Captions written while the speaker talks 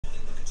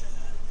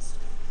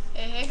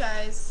Hey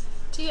guys,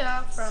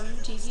 Tia from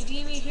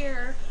TCTV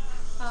here,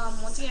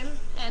 once again,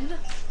 and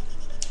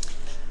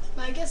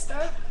my guest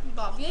star,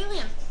 Bob the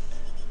Alien.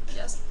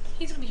 Yes,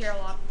 he's gonna be here a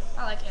lot.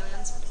 I like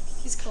aliens.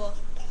 He's cool.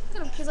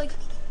 Look at him, he's like,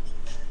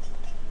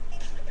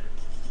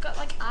 got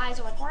like eyes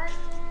are like,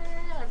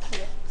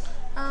 they're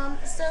cool.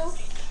 So,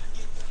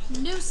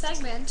 new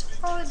segment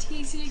on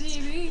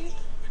TCTV,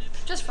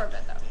 just for a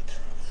bit though,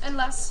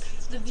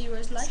 unless the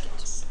viewers like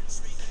it.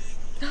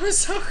 That was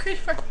so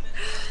creepy.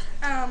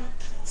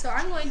 So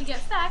I'm going to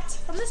get facts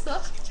from this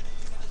book.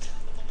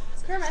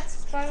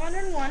 Hermit's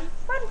 501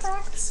 Fun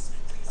Facts.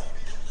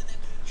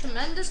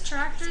 Tremendous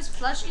tractors,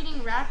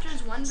 flesh-eating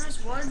raptors,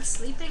 wondrous wards,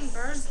 sleeping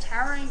birds,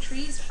 towering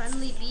trees,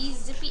 friendly bees,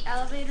 zippy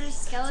elevators,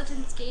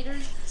 skeleton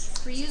skaters,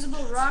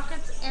 reusable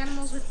rockets,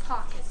 animals with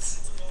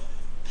pockets.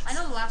 I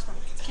know the last one.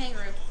 It's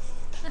kangaroo.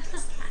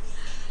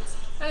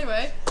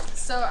 Anyway,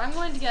 so I'm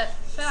going to get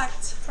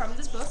facts from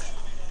this book,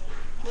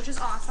 which is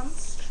awesome.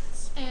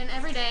 And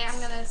every day I'm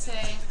going to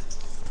say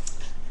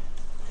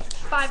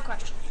 5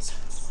 questions.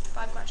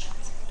 5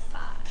 questions.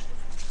 5.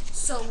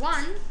 So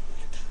 1,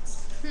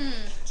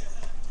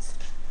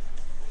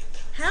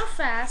 how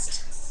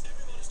fast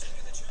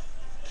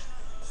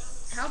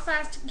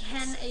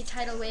can a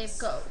tidal wave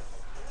go?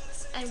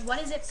 And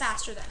what is it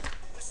faster than?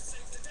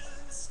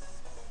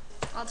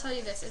 I'll tell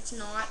you this, it's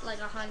not like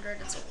 100,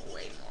 it's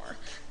way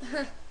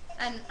more.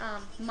 And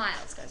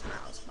miles, guys,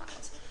 miles.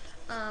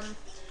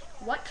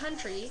 What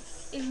country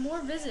is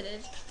more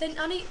visited than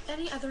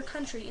any other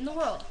country in the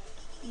world?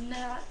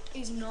 That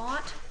is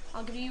not,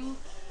 I'll give you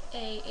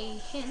a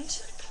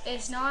hint,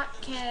 it's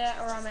not Canada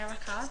or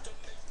America.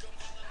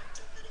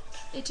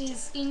 It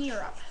is in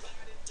Europe.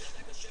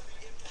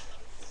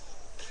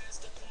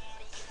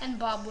 And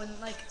Bob wouldn't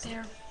like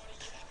there.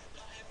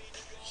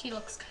 He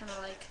looks kind of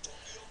like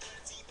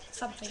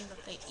something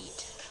that they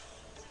eat.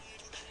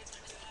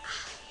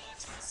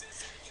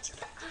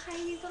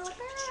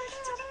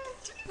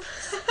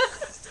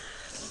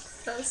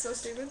 That was so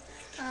stupid.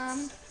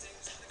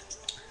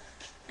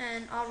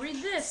 And I'll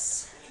read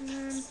this.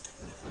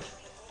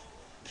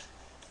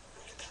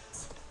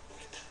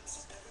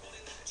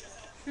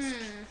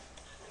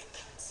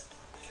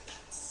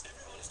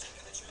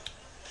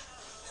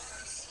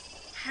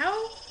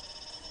 How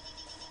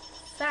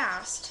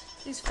fast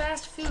is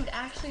fast food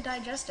actually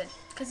digested?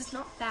 Because it's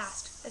not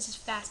fast. It's just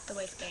fast the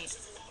way it's made.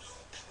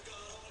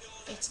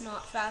 It's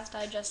not fast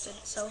digested.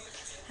 So,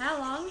 how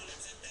long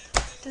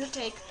does it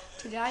take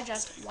to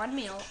digest one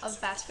meal of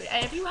fast food?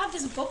 And if you have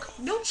this book,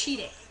 no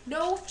cheating.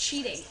 No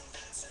cheating.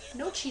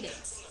 No cheating.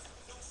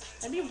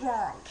 That'd be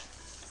wrong.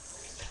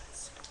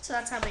 So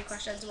that's how many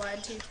questions.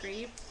 1, 2,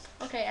 3.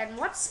 Okay, and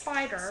what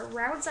spider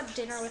rounds up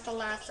dinner with a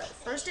lasso?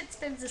 First it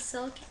spins a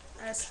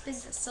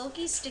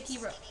silky, sticky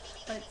rope.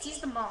 When it sees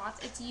the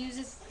moth, it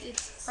uses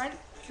its front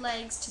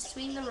legs to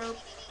swing the rope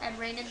and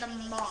rein in the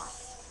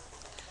moth.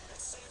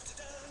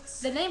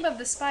 The name of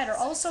the spider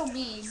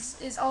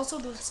is also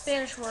the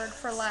Spanish word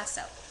for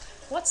lasso.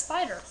 What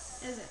spider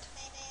is it?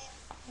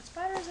 What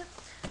spider is it?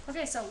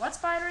 Okay, so what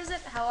spider is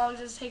it? How long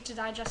does it take to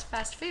digest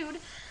fast food?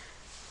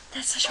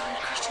 That's such a weird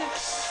question.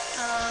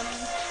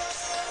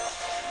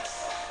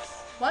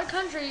 What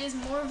country is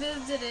more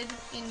visited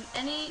than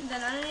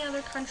any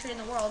other country in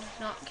the world?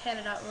 Not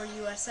Canada or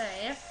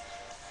USA.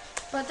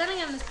 But then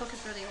again, this book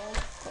is really old,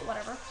 but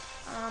whatever.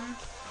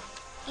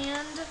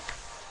 And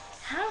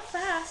how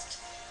fast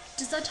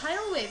does a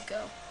tidal wave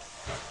go?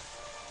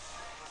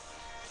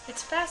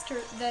 It's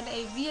faster than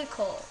a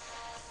vehicle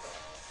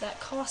that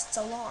costs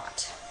a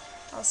lot.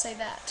 I'll say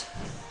that.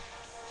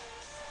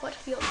 What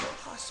vehicle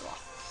costs a lot?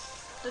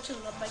 Don't you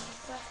love my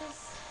geek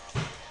glasses?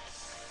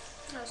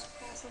 That was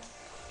awesome.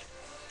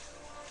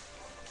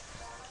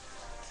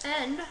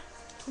 And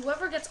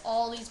whoever gets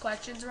all these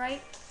questions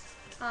right,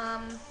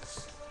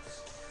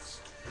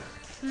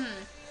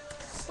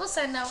 we'll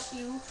send out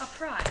you a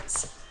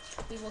prize.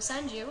 We will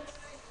send you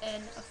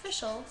an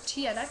official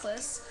Tia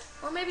necklace,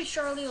 or maybe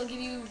Charlie will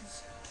give you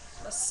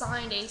a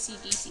signed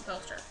AC/DC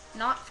poster.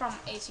 Not from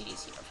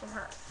AC/DC, but from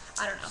her.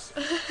 I don't know.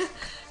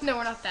 No,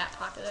 we're not that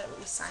popular that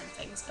we sign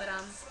things, but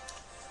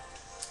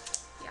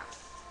yeah.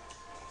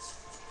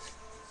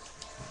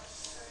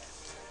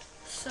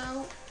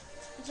 So,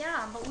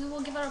 yeah, but we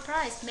will give out a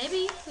prize.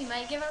 Maybe we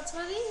might give out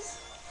some of these.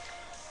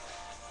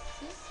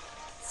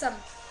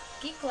 Some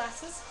geek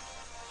glasses.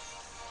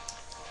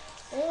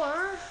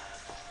 Or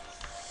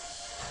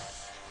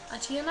a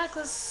Tia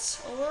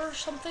necklace. Or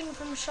something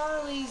from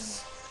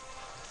Charlie's.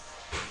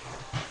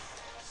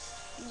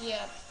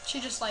 Yeah, she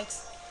just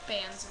likes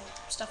bands and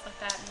stuff like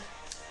that.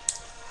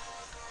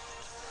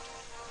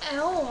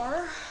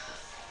 Or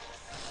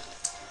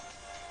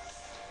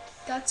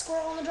that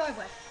squirrel on the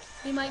driveway.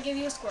 We might give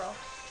you a squirrel.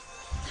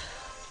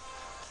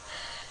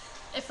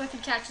 If I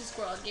could catch a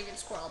squirrel, I'd give you the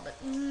squirrel, but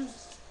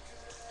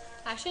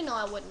actually no,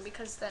 I wouldn't,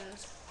 because then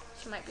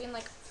she might be in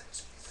like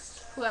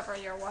whoever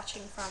you're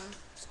watching from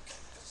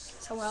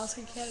somewhere else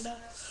in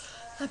Canada.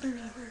 That'd be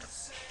really weird.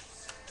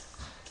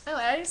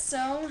 Anyway,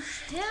 so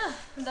yeah,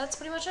 that's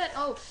pretty much it.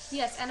 Oh,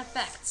 yes, and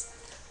effects.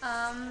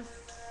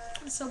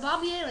 So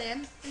Bob the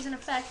Alien is in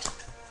effect.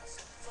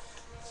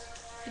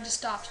 He just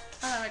stopped.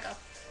 Oh, there we go.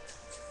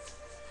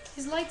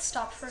 His light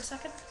stopped for a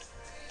second.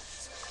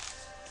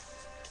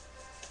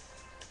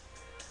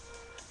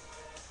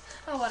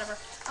 Oh, whatever.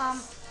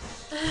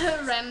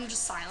 Random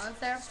just silence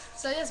there.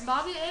 So yes,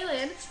 Bob the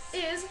Alien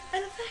is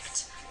an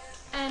effect.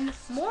 And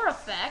more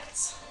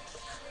effects.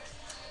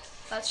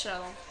 Let's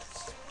show them.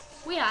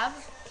 We have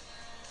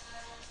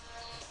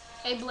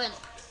a blimp,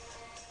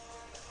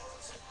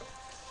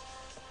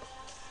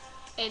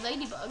 a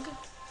ladybug,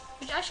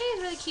 which actually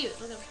is really cute.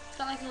 Look, it's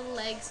got like little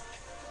legs.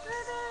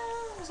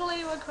 There's a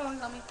ladybug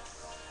crawling on me.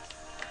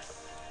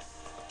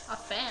 A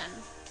fan.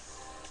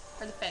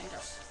 Where'd the fan go?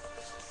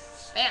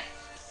 Fan.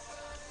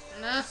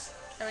 Nah,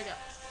 there we go.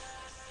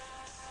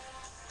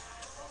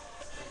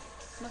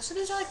 Most of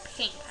these are like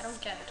pink. I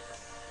don't get it.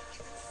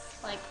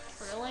 Like,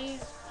 really?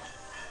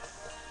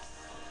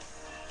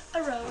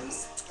 A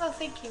rose. Oh,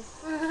 thank you.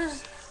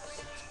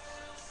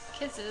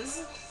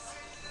 Kisses.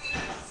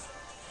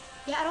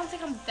 Yeah, I don't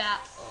think I'm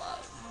that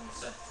loved.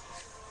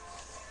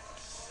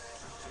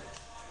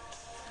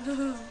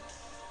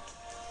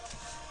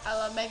 I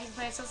love making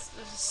faces.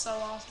 This is so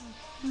awesome.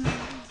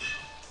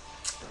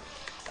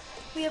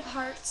 We have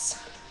hearts.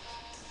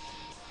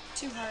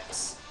 2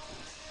 hearts.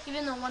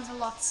 Even though one's a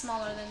lot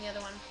smaller than the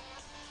other one.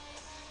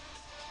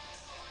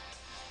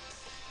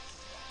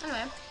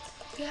 Anyway,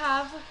 we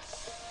have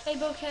a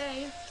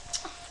bouquet.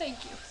 Oh,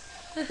 thank you.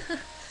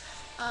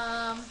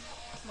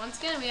 Once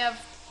again, we have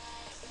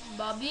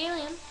Bob the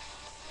Alien.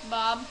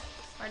 Bob,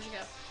 where'd you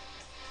go?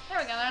 There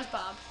we go, there's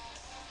Bob.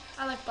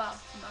 I like Bob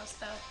the most,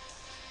 though.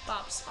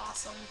 Bob's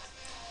awesome.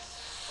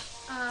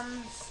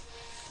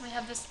 We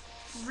have this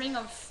ring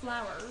of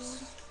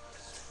flowers.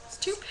 It's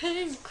too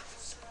pink.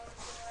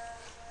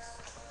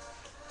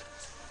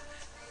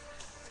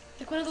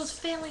 Like one of those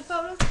family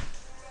photos.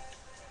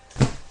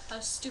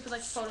 Those stupid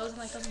like photos in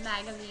like those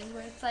magazines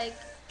where it's like,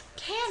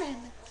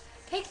 Canon,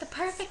 take the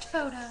perfect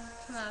photo.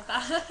 Not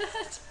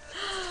that.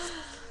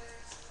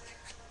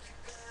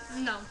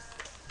 No.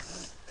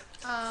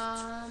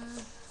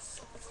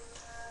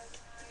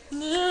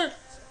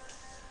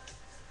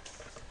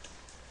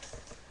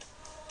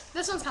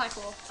 This one's kind of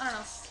cool. I don't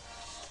know.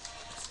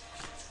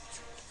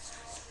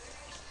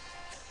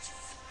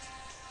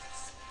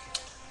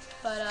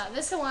 But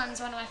this one's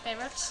one of my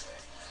favorites.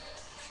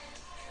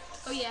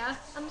 Oh yeah,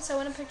 I'm so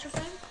in a picture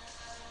frame.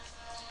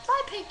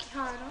 Bye, Pinky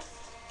Harder.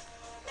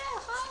 No, I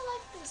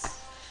like this.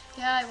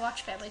 Yeah, I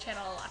watch Family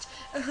Channel a lot.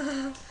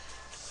 Now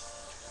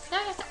we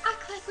have to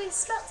act like we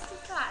smelled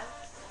something bad.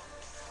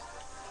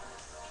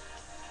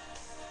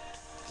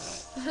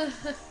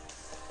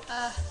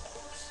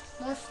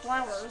 More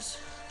flowers.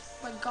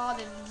 Oh my god,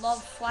 they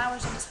love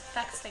flowers in this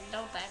effects thing,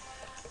 don't they?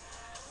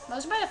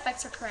 Most of my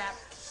effects are crap.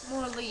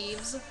 More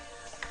leaves.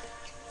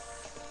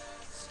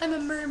 I'm a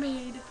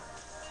mermaid.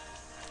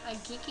 A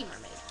geeky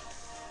mermaid.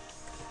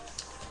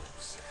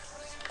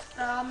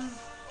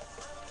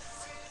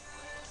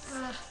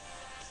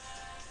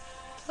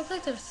 Look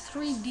like they're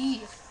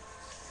 3D.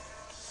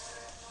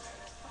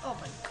 Oh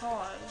my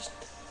gosh.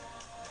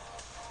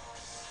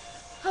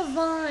 A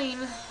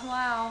vine.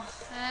 Wow.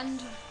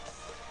 And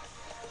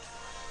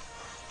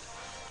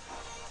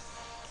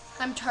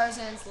I'm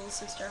Tarzan's little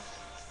sister.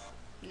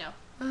 No.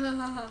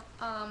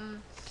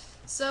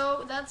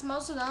 So that's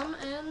most of them,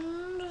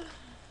 and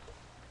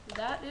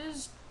that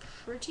is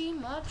pretty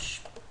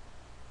much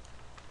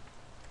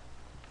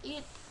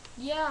it.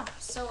 Yeah,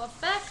 so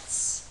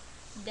effects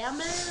down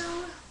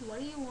below. What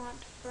do you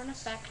want for an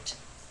effect?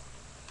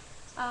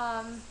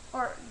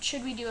 Or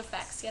should we do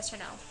effects, yes or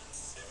no?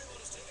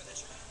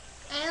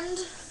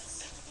 And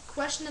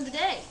question of the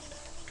day.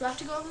 Do I have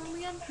to go over them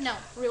again? No,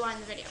 rewind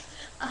the video.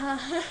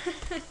 I'm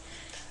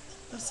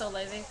so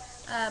lazy.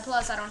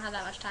 Plus I don't have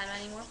that much time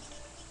anymore.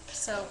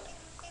 So,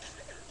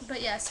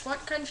 but yes,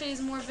 what country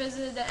is more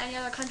visited than any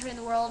other country in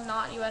the world,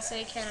 not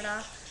USA,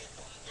 Canada?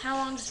 How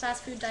long does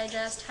fast food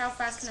digest? How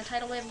fast can a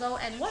tidal wave go?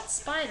 And what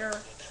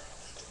spider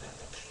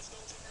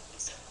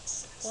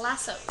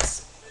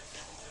lassos?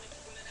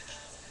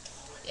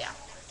 Yeah.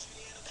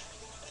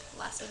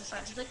 Lassos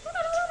spiders. Like,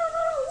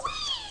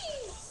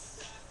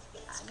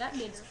 I got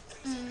dinner.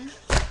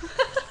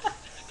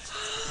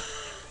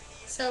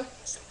 So,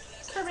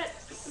 Kermit.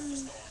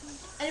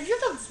 And if you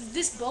have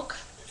this book,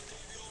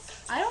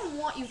 I don't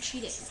want you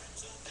cheating.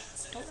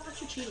 Don't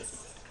want you cheating.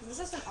 This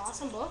is an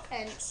awesome book,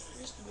 and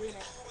just read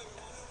it.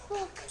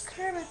 Look,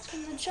 Kermit's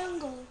from the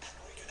jungle.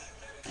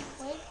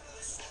 Wait.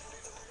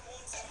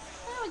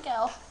 There we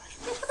go.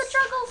 He's from the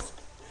jungle.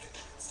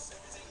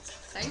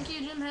 Thank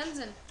you, Jim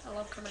Henson. I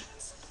love Kermit.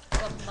 I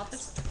love the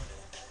Muppets.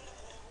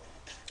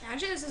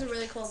 Actually, this is a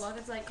really cool book.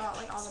 It's like got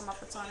like all the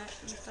Muppets on it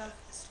and stuff.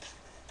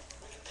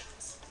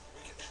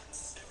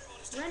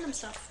 Random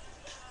stuff.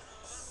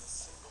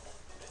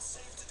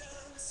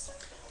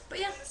 But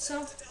yeah,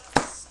 so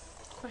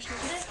question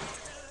of the day.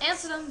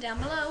 Answer them down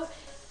below.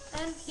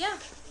 And yeah.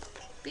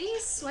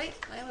 Peace. Wait.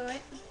 Oh,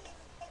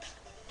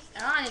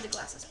 I need the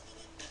glasses.